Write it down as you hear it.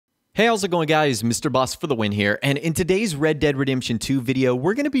Hey, how's it going, guys? Mr. Boss for the win here, and in today's Red Dead Redemption 2 video,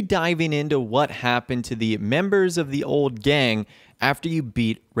 we're going to be diving into what happened to the members of the old gang after you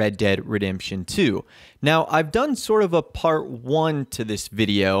beat Red Dead Redemption 2. Now, I've done sort of a part 1 to this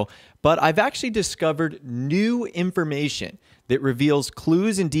video, but I've actually discovered new information that reveals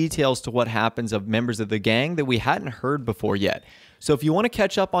clues and details to what happens of members of the gang that we hadn't heard before yet. So if you want to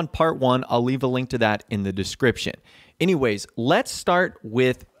catch up on part 1, I'll leave a link to that in the description. Anyways, let's start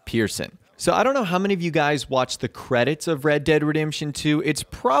with Pearson. So I don't know how many of you guys watched the credits of Red Dead Redemption 2. It's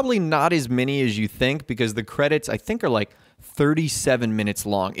probably not as many as you think because the credits, I think, are like 37 minutes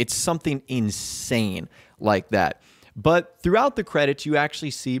long. It's something insane like that. But throughout the credits, you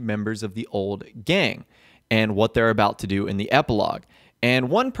actually see members of the old gang and what they're about to do in the epilogue. And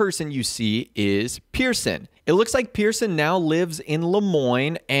one person you see is Pearson. It looks like Pearson now lives in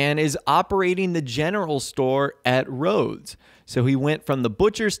Lemoyne and is operating the general store at Rhodes. So he went from the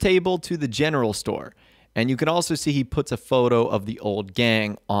butcher's table to the general store. And you can also see he puts a photo of the old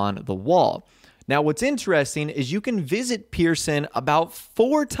gang on the wall. Now, what's interesting is you can visit Pearson about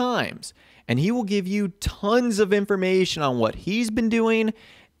 4 times, and he will give you tons of information on what he's been doing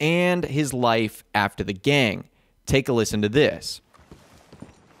and his life after the gang. Take a listen to this.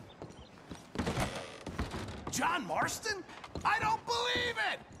 John Marston? I don't believe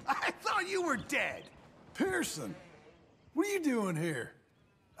it! I thought you were dead. Pearson, what are you doing here?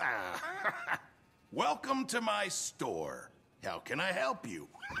 Welcome to my store. How can I help you?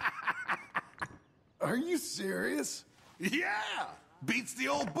 Are you serious? Yeah! Beats the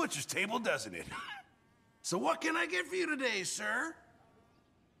old butcher's table, doesn't it? So what can I get for you today, sir?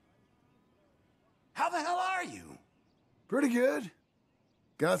 How the hell are you? Pretty good.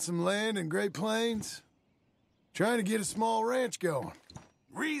 Got some land in Great Plains. Trying to get a small ranch going.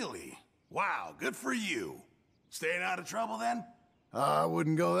 Really? Wow, good for you. Staying out of trouble, then? I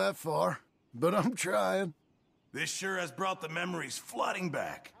wouldn't go that far, but I'm trying. This sure has brought the memories flooding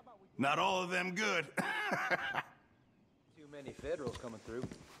back. Not all of them good. Too many Federals coming through.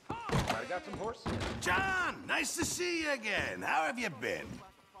 I got some horses. John, nice to see you again. How have you been?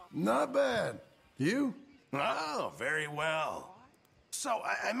 Not bad. You? Oh, very well. So,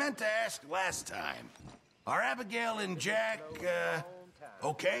 I meant to ask last time. Are Abigail and Jack,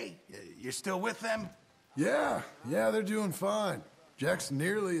 okay? You're still with them? Yeah, they're doing fine. Jack's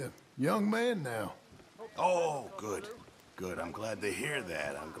nearly a young man now. Oh, good. Good, I'm glad to hear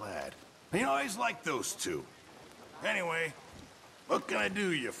that. I'm glad. You know, I always liked those two. Anyway, what can I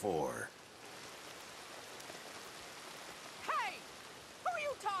do you for? Hey! Who are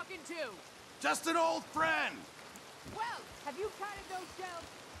you talking to? Just an old friend. Well, have you counted those shells?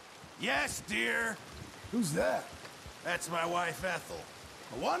 Yes, dear. Who's that? That's my wife, Ethel.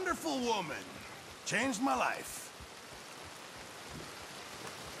 A wonderful woman. Changed my life.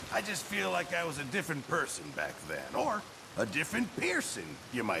 I just feel like I was a different person back then. Or a different Pearson,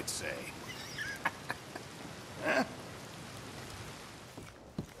 you might say. Huh?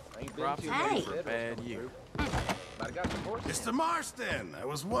 Hey. For a bad year. But I got some horses. Mr. Marston, I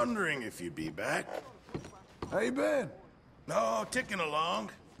was wondering if you'd be back. How you been? Oh, ticking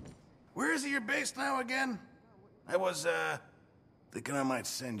along. Where is it you're based now again? I was, thinking I might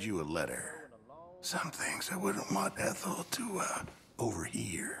send you a letter. Some things I wouldn't want Ethel to,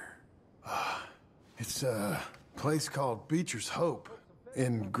 overhear. It's a place called Beecher's Hope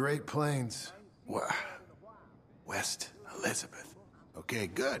in Great Plains, West Elizabeth. Okay,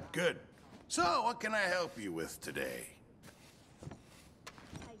 good, good. So, what can I help you with today?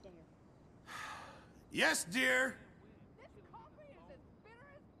 Yes, dear. This coffee is as bitter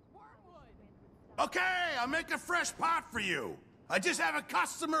as wormwood. Okay, I'll make a fresh pot for you. I just have a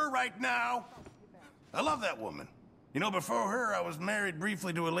customer right now. I love that woman. You know, before her, I was married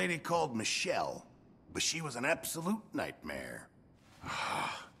briefly to a lady called Michelle. But she was an absolute nightmare.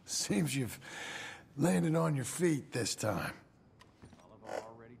 Seems you've landed on your feet this time.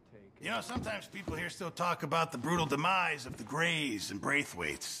 You know, sometimes people here still talk about the brutal demise of the Greys and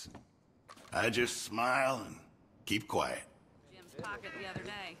Braithwaites. I just smile and keep quiet. Jim's pocket the other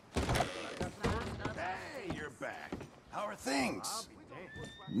day. Hey, you're back. How are things?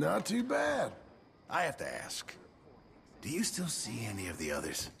 Not too bad. I have to ask, do you still see any of the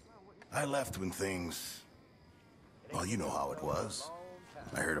others? I left when things... Well, you know how it was.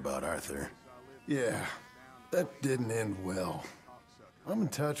 I heard about Arthur. Yeah, that didn't end well. I'm in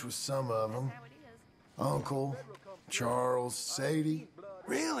touch with some of them. Uncle, Charles, Sadie.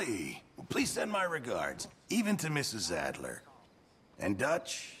 Really? Well, please send my regards, even to Mrs. Adler. And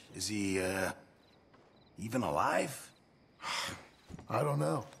Dutch, is he, even alive? I don't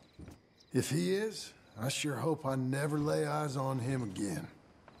know. If he is, I sure hope I never lay eyes on him again.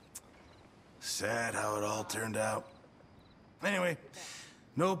 Sad how it all turned out. Anyway,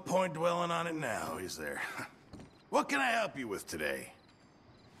 no point dwelling on it now, is there? What can I help you with today?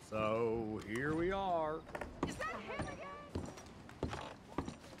 So, here we are. Is that him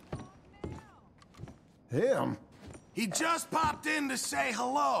again? Him? He just popped in to say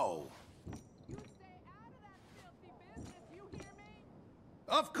hello. You stay out of that filthy business, you hear me?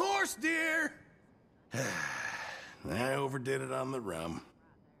 Of course, dear. I overdid it on the rum.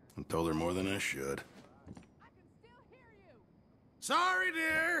 I told her more than I should. I can still hear you. Sorry,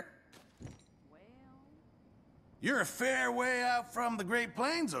 dear. Well, You're a fair way out from the Great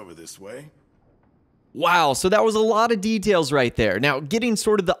Plains over this way. Wow, so that was a lot of details right there. Now, getting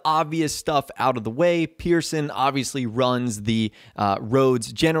sort of the obvious stuff out of the way, Pearson obviously runs the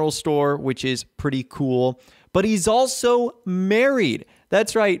Rhodes General Store, which is pretty cool. But he's also married.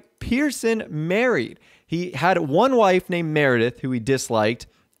 That's right, Pearson married. He had one wife named Meredith, who he disliked,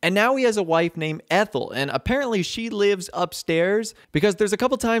 and now he has a wife named Ethel, and apparently she lives upstairs because there's a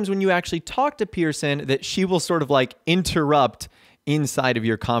couple times when you actually talk to Pearson that she will sort of like interrupt inside of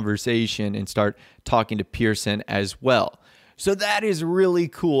your conversation and start talking to Pearson as well. So that is really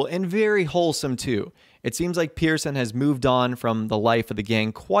cool and very wholesome too. It seems like Pearson has moved on from the life of the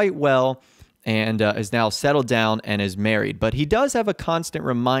gang quite well and is now settled down and is married. But he does have a constant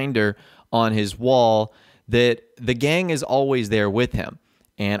reminder on his wall that the gang is always there with him.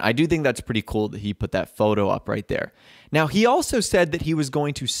 And I do think that's pretty cool that he put that photo up right there. Now, he also said that he was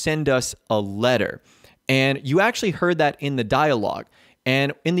going to send us a letter. And you actually heard that in the dialogue.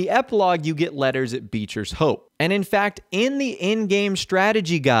 And in the epilogue, you get letters at Beecher's Hope. And in fact, in the in-game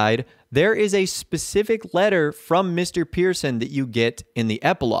strategy guide, there is a specific letter from Mr. Pearson that you get in the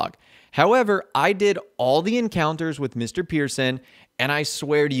epilogue. However, I did all the encounters with Mr. Pearson, and I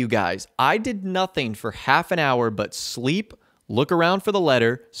swear to you guys, I did nothing for half an hour but sleep, look around for the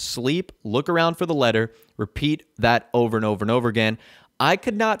letter, sleep, look around for the letter, repeat that over and over and over again. I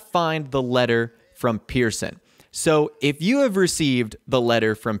could not find the letter from Pearson. So if you have received the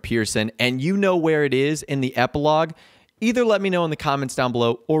letter from Pearson and you know where it is in the epilogue, either let me know in the comments down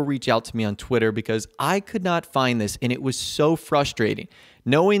below or reach out to me on Twitter because I could not find this and it was so frustrating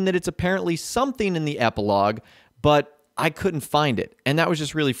knowing that it's apparently something in the epilogue, but I couldn't find it. And that was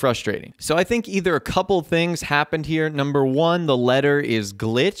just really frustrating. So I think either a couple things happened here. Number one, the letter is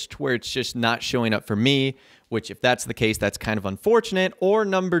glitched where it's just not showing up for me, which if that's the case, that's kind of unfortunate. Or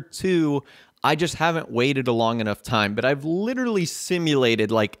number two, I just haven't waited a long enough time, but I've literally simulated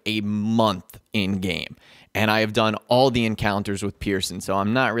like a month in game and I have done all the encounters with Pearson. So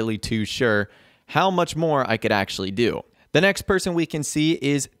I'm not really too sure how much more I could actually do. The next person we can see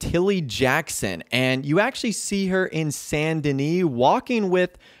is Tilly Jackson, and you actually see her in Saint Denis walking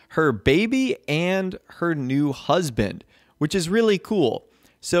with her baby and her new husband, which is really cool.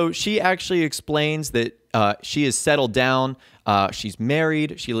 So she actually explains that she is settled down, she's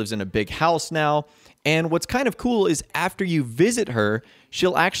married, she lives in a big house now, and what's kind of cool is after you visit her,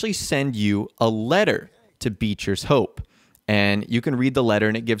 she'll actually send you a letter to Beecher's Hope. And you can read the letter,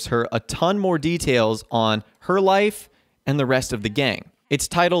 and it gives her a ton more details on her life and the rest of the gang. It's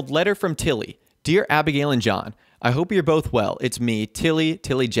titled Letter from Tilly. Dear Abigail and John, I hope you're both well. It's me,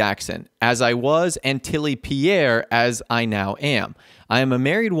 Tilly Jackson, as I was, and Tilly Pierre, as I now am. I am a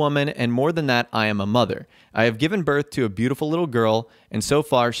married woman, and more than that, I am a mother. I have given birth to a beautiful little girl, and so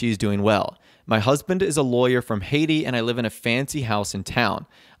far she is doing well. My husband is a lawyer from Haiti, and I live in a fancy house in town.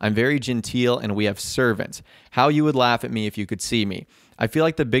 I'm very genteel, and we have servants. How you would laugh at me if you could see me. I feel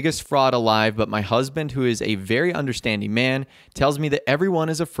like the biggest fraud alive, but my husband, who is a very understanding man, tells me that everyone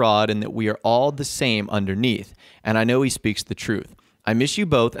is a fraud and that we are all the same underneath, and I know he speaks the truth. I miss you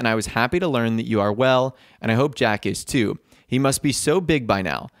both, and I was happy to learn that you are well, and I hope Jack is too. He must be so big by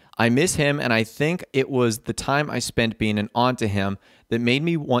now. I miss him, and I think it was the time I spent being an aunt to him that made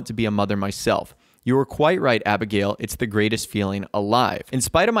me want to be a mother myself. You were quite right, Abigail. It's the greatest feeling alive. In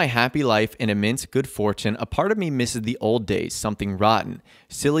spite of my happy life and immense good fortune, a part of me misses the old days, something rotten.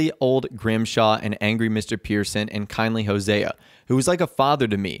 Silly old Grimshaw and angry Mr. Pearson and kindly Hosea, who was like a father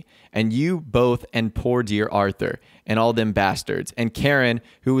to me, and you both and poor dear Arthur, and all them bastards, and Karen,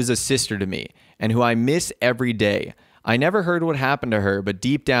 who was a sister to me, and who I miss every day. I never heard what happened to her, but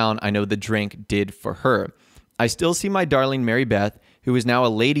deep down I know the drink did for her. I still see my darling Mary-Beth, who is now a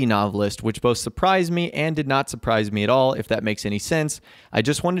lady novelist, which both surprised me and did not surprise me at all, if that makes any sense. I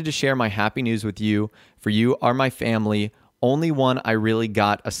just wanted to share my happy news with you, for you are my family, only one I really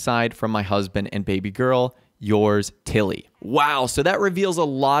got aside from my husband and baby girl. yours, Tilly. Wow, so that reveals a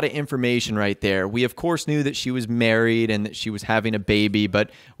lot of information right there. We, of course, knew that she was married and that she was having a baby,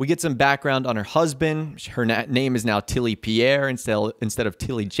 but we get some background on her husband. Her name is now Tilly Pierre instead of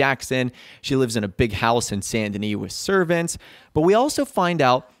Tilly Jackson. She lives in a big house in Saint Denis with servants. But we also find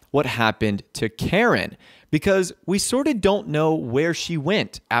out what happened to Karen, because we sort of don't know where she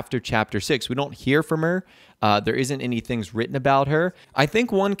went after chapter 6. We don't hear from her. There isn't any things written about her. I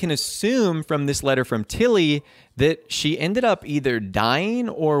think one can assume from this letter from Tilly that she ended up either dying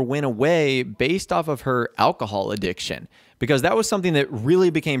or went away based off of her alcohol addiction, because that was something that really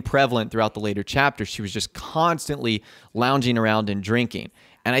became prevalent throughout the later chapters. She was just constantly lounging around and drinking.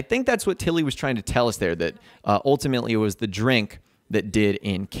 And I think that's what Tilly was trying to tell us there, that ultimately it was the drink that did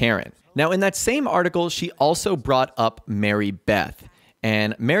in Karen. Now, in that same article, she also brought up Mary-Beth.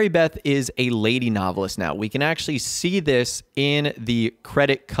 And Mary-Beth is a lady novelist now. We can actually see this in the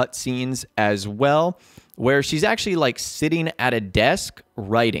credit cutscenes as well, where she's actually like sitting at a desk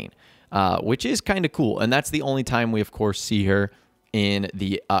writing, which is kind of cool. And that's the only time we, of course, see her in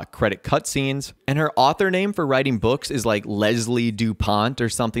the credit cutscenes. And her author name for writing books is like Leslie DuPont or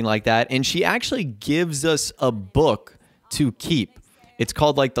something like that. And she actually gives us a book to keep. It's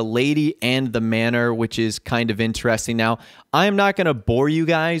called like The Lady and the Manor, which is kind of interesting. Now, I'm not going to bore you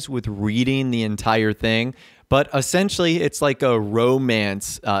guys with reading the entire thing, but essentially it's like a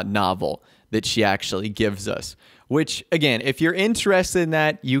romance novel that she actually gives us, which again, if you're interested in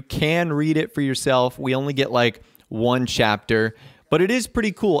that, you can read it for yourself. We only get like one chapter, but it is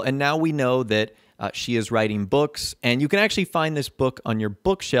pretty cool. And now we know that she is writing books, and you can actually find this book on your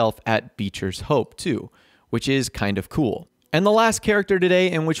bookshelf at Beecher's Hope too, which is kind of cool. And the last character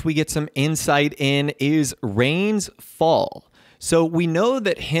today in which we get some insight in is Rains Fall. So we know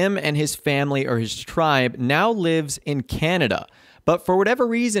that him and his family or his tribe now lives in Canada, but for whatever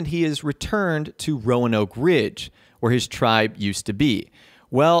reason, he is returned to Roanoke Ridge, where his tribe used to be.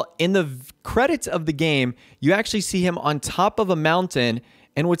 Well, in the credits of the game, you actually see him on top of a mountain,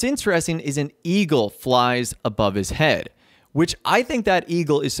 and what's interesting is an eagle flies above his head, which I think that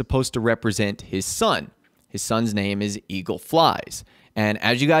eagle is supposed to represent his son. His son's name is Eagle Flies. And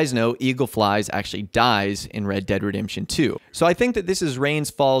as you guys know, Eagle Flies actually dies in Red Dead Redemption 2. So I think that this is Rains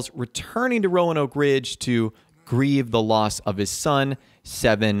Falls returning to Roanoke Ridge to grieve the loss of his son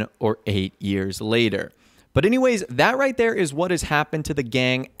 7 or 8 years later. But anyways, that right there is what has happened to the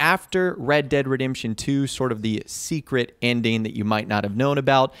gang after Red Dead Redemption 2, sort of the secret ending that you might not have known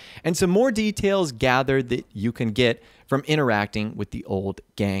about, and some more details gathered that you can get from interacting with the old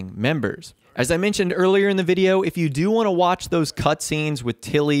gang members. As I mentioned earlier in the video, if you do want to watch those cutscenes with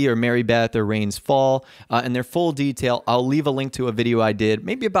Tilly or Mary-Beth or Rains Fall in their full detail, I'll leave a link to a video I did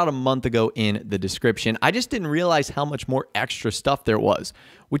maybe about a month ago in the description. I just didn't realize how much more extra stuff there was,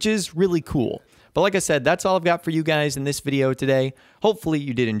 which is really cool. But like I said, that's all I've got for you guys in this video today. Hopefully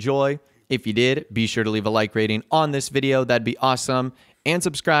you did enjoy. If you did, be sure to leave a like rating on this video. That'd be awesome. And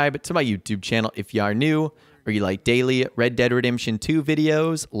subscribe to my YouTube channel if you are new or you like daily Red Dead Redemption 2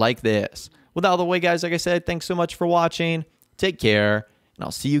 videos like this. With all the way, guys, like I said, thanks so much for watching. Take care, and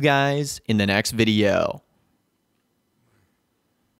I'll see you guys in the next video.